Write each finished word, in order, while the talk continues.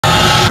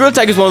Gorilla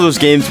Tag is one of those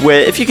games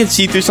where if you can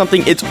see through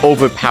something, it's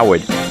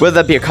overpowered, whether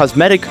that be a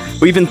cosmetic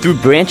or even through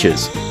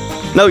branches.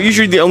 Now,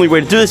 usually the only way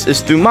to do this is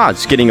through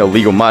mods, getting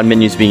illegal mod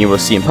menus, being able to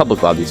see in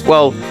public lobbies.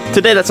 Well,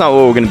 today that's not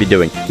what we're going to be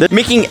doing. They're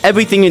making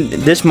everything in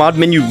this mod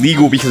menu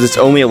legal because it's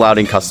only allowed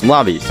in custom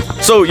lobbies.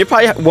 So you're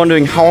probably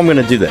wondering how I'm going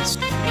to do this.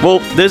 Well,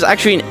 there's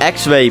actually an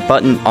X-ray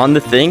button on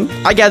the thing.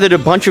 I gathered a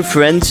bunch of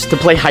friends to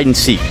play hide and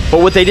seek,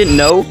 but what they didn't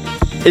know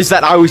is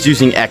that I was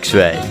using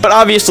X-ray. But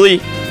obviously,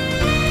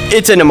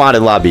 it's in a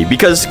modded lobby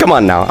because, come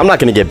on now, I'm not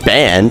gonna get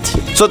banned.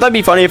 So that'd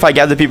be funny if I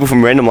gathered people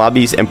from random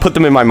lobbies and put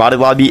them in my modded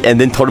lobby and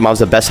then told them I was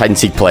the best hide and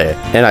seek player.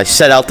 And I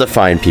set out to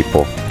find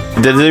people.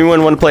 Does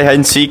anyone want to play hide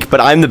and seek?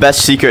 But I'm the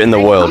best seeker in the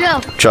world.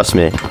 Trust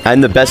me, I'm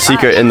the best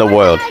seeker in the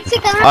world.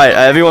 Alright,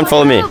 everyone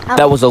follow me.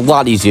 That was a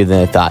lot easier than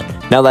I thought.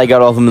 Now that I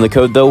got all of them in the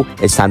code though,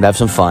 it's time to have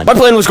some fun. My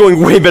plan was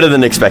going way better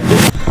than expected.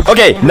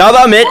 Okay, now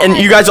that I'm in and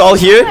you guys are all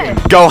here,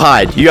 go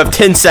hide. You have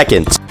 10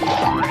 seconds.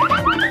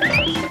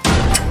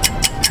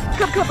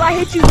 I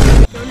hit you.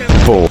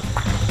 Cool.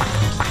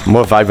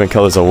 More vibrant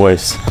colors are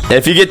worse.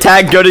 If you get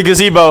tagged, go to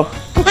gazebo.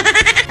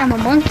 I'm a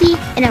monkey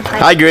and a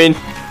pirate. Hi, Green.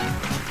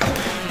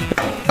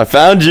 I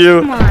found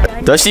you.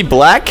 Do I see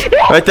black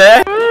right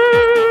there?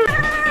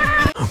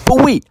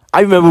 But wait,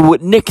 I remember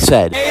what Nick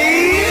said.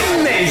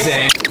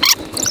 Amazing.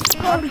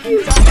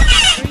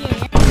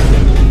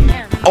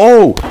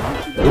 Oh!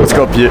 Let's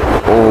go up here.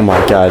 Oh my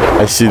god,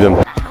 I see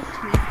them.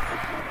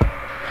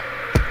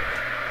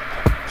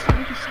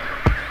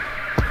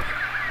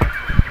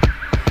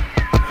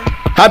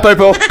 Hi,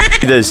 Purple.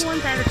 There's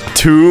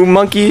 2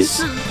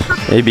 monkeys.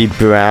 Maybe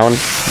brown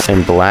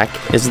and black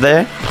is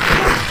there.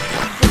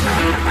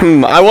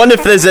 I wonder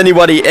if there's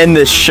anybody in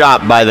this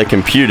shop by the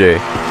computer.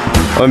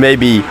 Or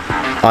maybe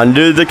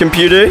under the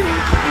computer.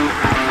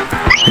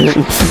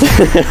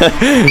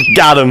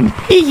 Got him.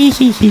 Oh, you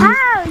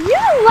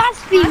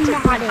must be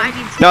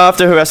modded. Now,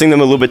 after harassing them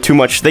a little bit too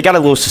much, they got a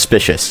little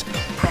suspicious.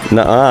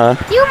 Nuh-uh.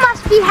 You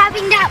must be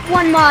having that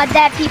one mod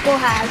that people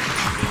have.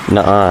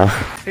 Nuh-uh.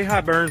 Hey,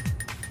 hi, Burn.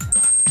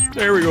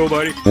 There we go,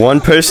 buddy.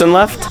 1 person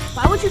left?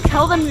 Why would you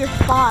tell them your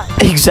spot?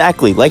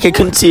 Exactly, like I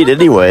couldn't see it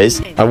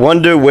anyways. I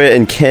wonder where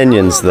in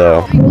canyons,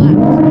 though.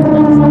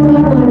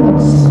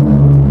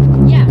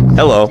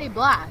 Hello.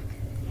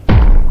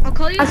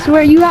 I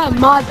swear you have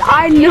mods.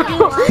 I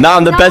know. Now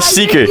I'm the best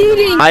seeker.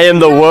 I am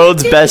the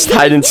world's best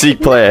hide and seek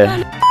player.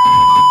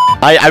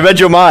 I read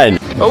your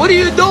mind. But what are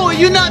you doing?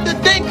 You're not the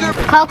thinker.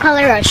 Call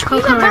color rush. Call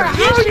color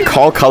rush.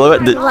 Call color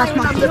the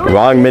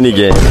wrong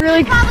minigame.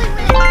 Really?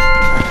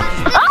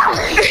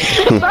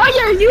 Bro,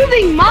 you're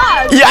using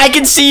mods. Yeah, I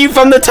can see you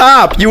from the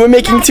top. You were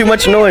making too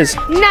much noise.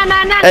 No.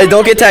 Hey,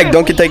 don't get tagged.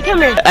 Don't get tagged.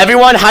 Come here.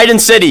 Everyone, hide in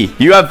city.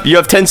 You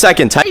have 10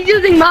 seconds. He's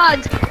using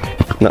mods.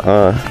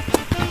 Nuh-uh.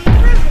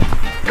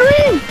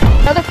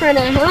 Another friend,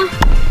 huh?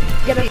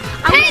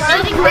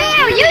 Hey,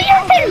 where? You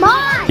using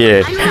mods?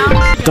 Here.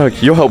 Doug,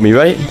 you'll help me,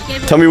 right?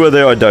 Tell me where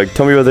they are, Doug.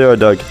 Tell me where they are,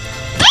 Doug.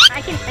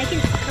 I can.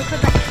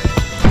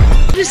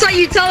 Just saw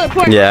you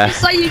teleport. Yeah.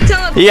 Just saw you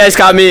teleport. You guys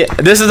got me.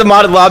 This is the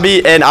modded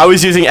lobby, and I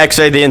was using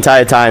X-ray the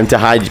entire time to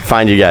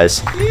find you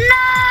guys. No!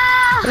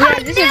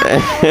 Yeah,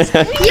 this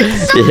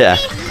is Yeah.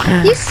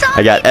 You saw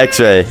I got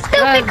X-ray.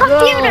 stupid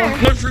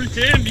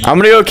computer. I'm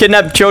gonna go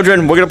kidnap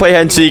children. We're gonna play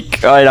hide and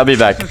seek. All right, I'll be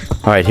back.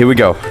 All right, here we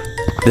go.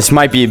 This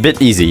might be a bit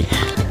easy.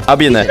 I'll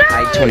be in there.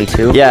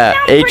 I-22. Yeah,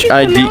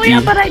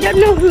 H-I-D-E. But I don't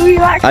know who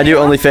you are. I do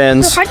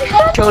OnlyFans.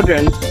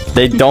 Children.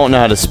 They don't know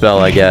how to spell,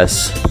 I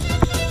guess.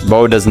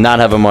 Bo does not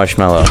have a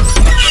marshmallow.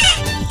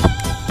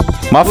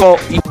 My fault.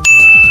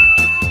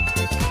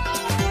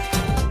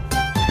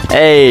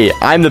 Hey,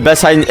 I'm the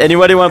best hide.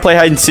 Anybody want to play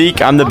hide and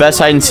seek? I'm the best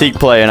hide and seek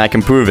player, and I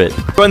can prove it.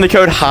 Go in the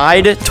code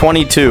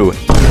HIDE22.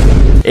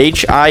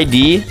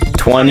 HID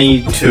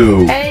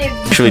 22.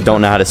 Actually, don't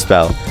know how to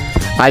spell.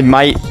 I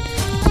might.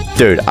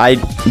 Dude, I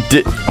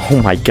did.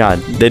 Oh my god,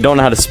 they don't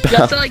know how to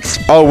spell.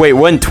 Oh wait,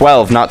 we're in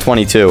 12, not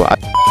 22.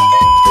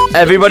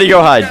 Everybody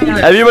go hide.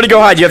 Everybody go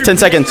hide. You have 10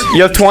 seconds.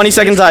 You have 20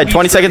 seconds to hide.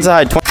 20 seconds to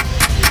hide.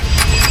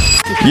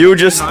 You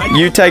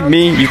tag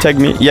me. You tag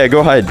me. Yeah,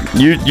 go hide.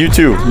 You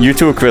too. You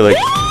too, Acrylic.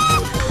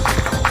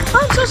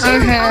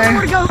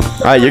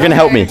 Alright, you're gonna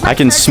help me. I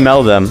can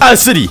smell them. Ah,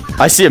 City.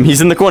 I see him. He's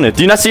in the corner.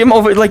 Do you not see him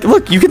over? Like,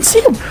 look, you can see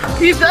him.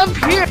 He's up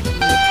here.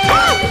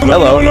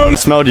 Hello.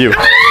 Smelled you.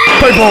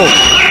 Purple.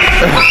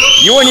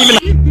 You weren't even.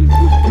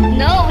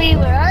 No,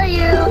 where are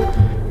you?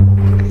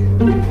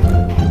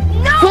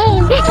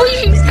 No,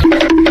 please.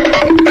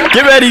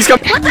 Get ready. He's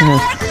coming.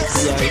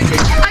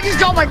 I just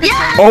don't like this.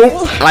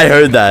 Oh, I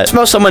heard that.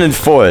 Smell someone in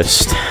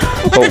forest.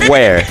 But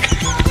where?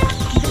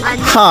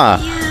 Huh.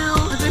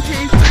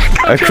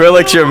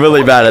 Acrylics, you're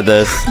really bad at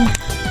this.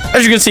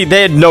 As you can see,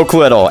 they had no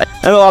clue at all. And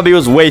the lobby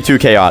was way too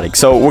chaotic.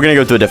 So we're gonna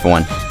go to a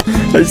different one.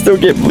 I still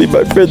can't believe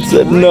my friend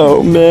said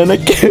no, man. I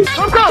can't.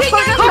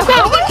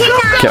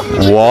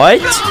 What?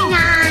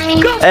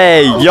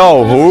 Hey,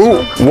 yo,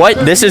 who?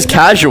 What? This is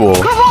casual.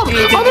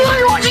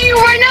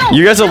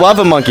 You guys are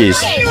lava monkeys.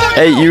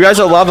 Hey, you guys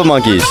are lava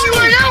monkeys.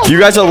 You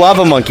guys are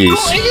lava monkeys.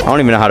 I don't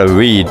even know how to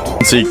read.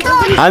 Seek.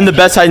 I'm the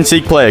best hide and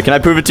seek player. Can I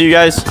prove it to you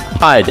guys?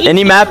 Hide.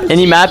 Any map,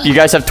 you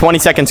guys have 20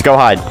 seconds, go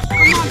hide.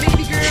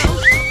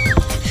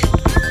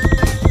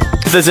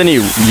 If there's any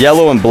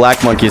yellow and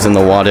black monkeys in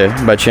the water,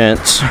 by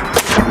chance.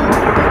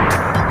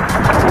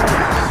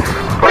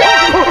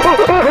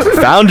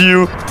 Found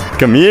you.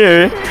 Come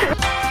here.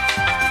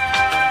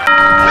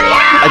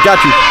 I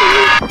got you.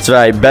 That's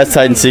right, best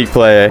hide and seek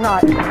player.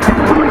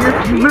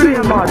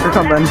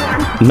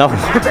 No.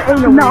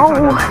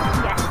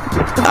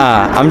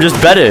 I'm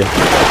just better.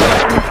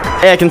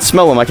 Hey, I can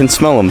smell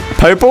them.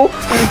 Purple?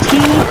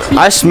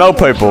 I smell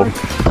purple.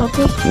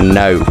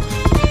 No.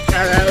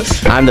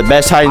 I'm the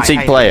best hide and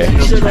seek player.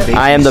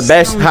 I am the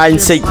best hide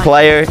and seek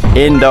player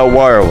in the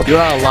world. You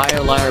are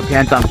a liar,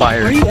 pants on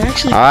fire.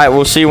 Alright,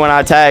 we'll see when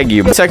I tag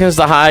you. Seconds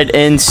to hide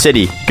in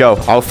city. Go.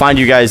 I'll find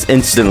you guys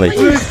instantly.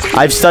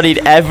 I've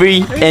studied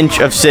every inch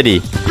of city.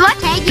 Do I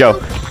tag you?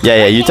 Go.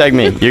 Yeah, you tag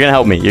me. You're gonna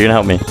help me.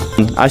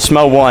 I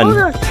smell one.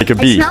 It could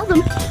be. Smell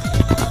them.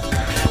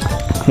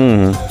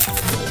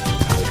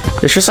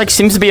 There's just like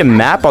seems to be a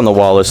map on the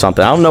wall or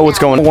something. I don't know what's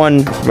going on.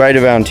 One right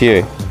around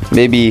here.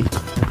 Maybe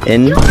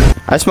in.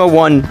 I smell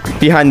one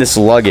behind this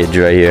luggage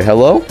right here.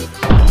 Hello?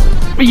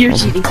 You're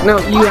cheating. No,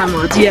 you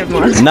have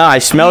mods. No, I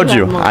smelled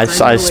you. I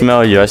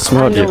smell you. I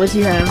smelled you. I know what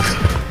you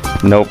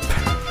have. Nope.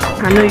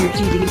 I know you're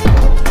cheating.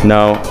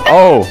 No.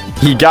 Oh,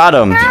 he got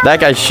him. That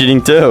guy's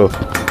cheating too.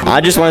 I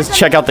just want to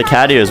check out the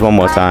cat ears one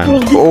more time.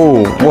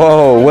 Oh,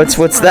 whoa.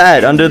 What's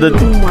that under the?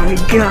 Oh my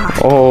god.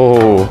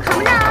 Oh.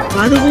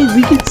 By the way,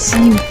 we can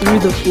see you through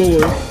the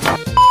floor.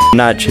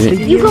 Not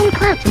cheating. You go in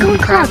clouds. Go in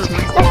clouds.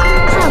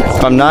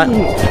 If I'm not,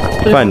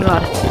 fine.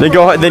 Then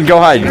go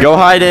hide. Go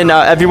hide in.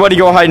 Everybody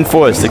go hide in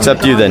forest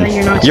except you. Then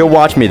you'll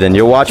watch me.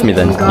 You're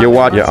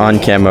on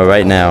camera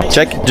right now.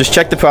 Just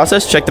check the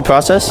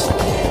process.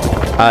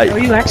 Are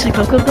you actually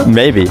Coco?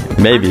 Maybe.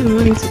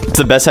 It's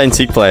the best hide and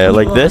seek player.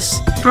 Like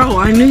this. Bro,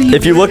 I knew you.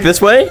 If you look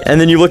this way, and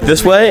then you look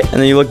this way, and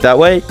then you look that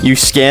way, you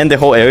scan the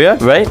whole area,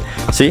 right?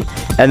 See?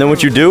 And then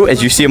what you do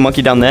is you see a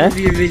monkey down there,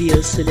 Your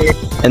videos today.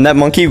 and that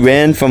monkey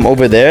ran from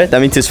over there. That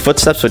means his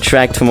footsteps were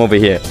tracked from over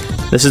here.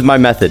 This is my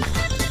method.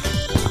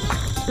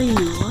 Wait,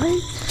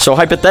 what? So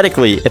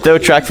hypothetically, if they were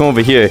tracked from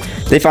over here,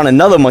 they found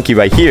another monkey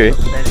right here,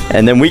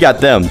 and then we got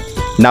them.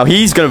 Now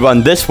he's gonna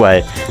run this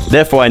way,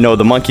 therefore I know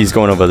the monkey's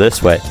going over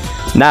this way.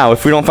 Now,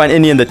 if we don't find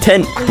any in the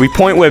tent, we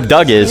point where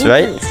Doug is,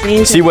 right?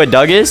 See where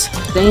Doug is?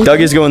 Doug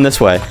is going this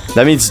way.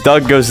 That means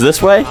Doug goes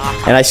this way,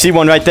 and I see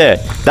one right there.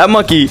 That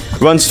monkey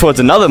runs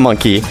towards another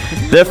monkey,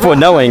 therefore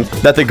knowing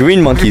that the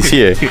green monkey's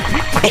here.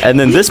 And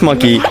then this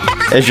monkey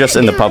is just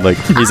in the public.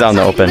 He's out in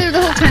the open. There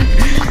the whole time.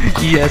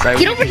 Yes, I.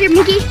 Get over here,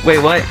 monkey. Wait,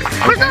 what?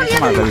 Where's all the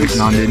other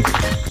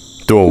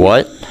ones? Do a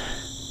what?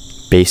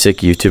 Basic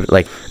YouTube,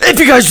 like, if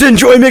you guys did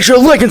enjoy, make sure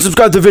to like and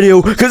subscribe to the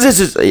video, because this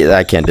is,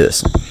 I can't do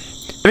this.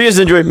 If you guys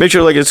enjoyed, make sure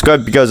to like and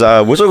subscribe, because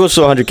we're so close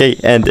to 100K,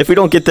 and if we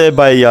don't get there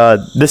by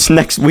this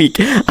next week,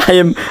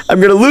 I'm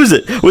gonna lose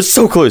it. We're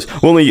so close.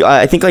 We're only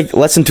I think like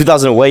less than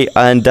 2,000 away,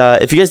 and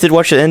if you guys did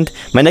watch the end,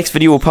 my next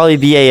video will probably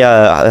be a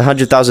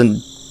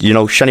 100,000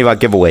 Shiny Rock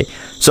giveaway.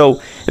 So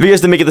if you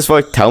guys didn't make it this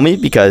far, tell me,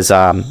 because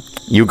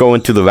you go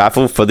into the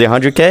raffle for the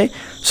 100K.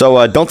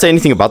 So don't say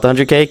anything about the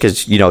 100K,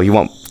 because you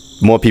want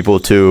more people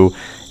to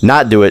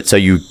not do it, so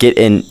you get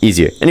in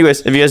easier.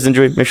 Anyways, if you guys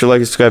enjoyed, make sure to like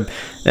and subscribe,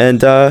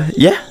 and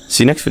yeah,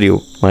 see you next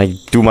video when I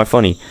do my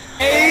funny.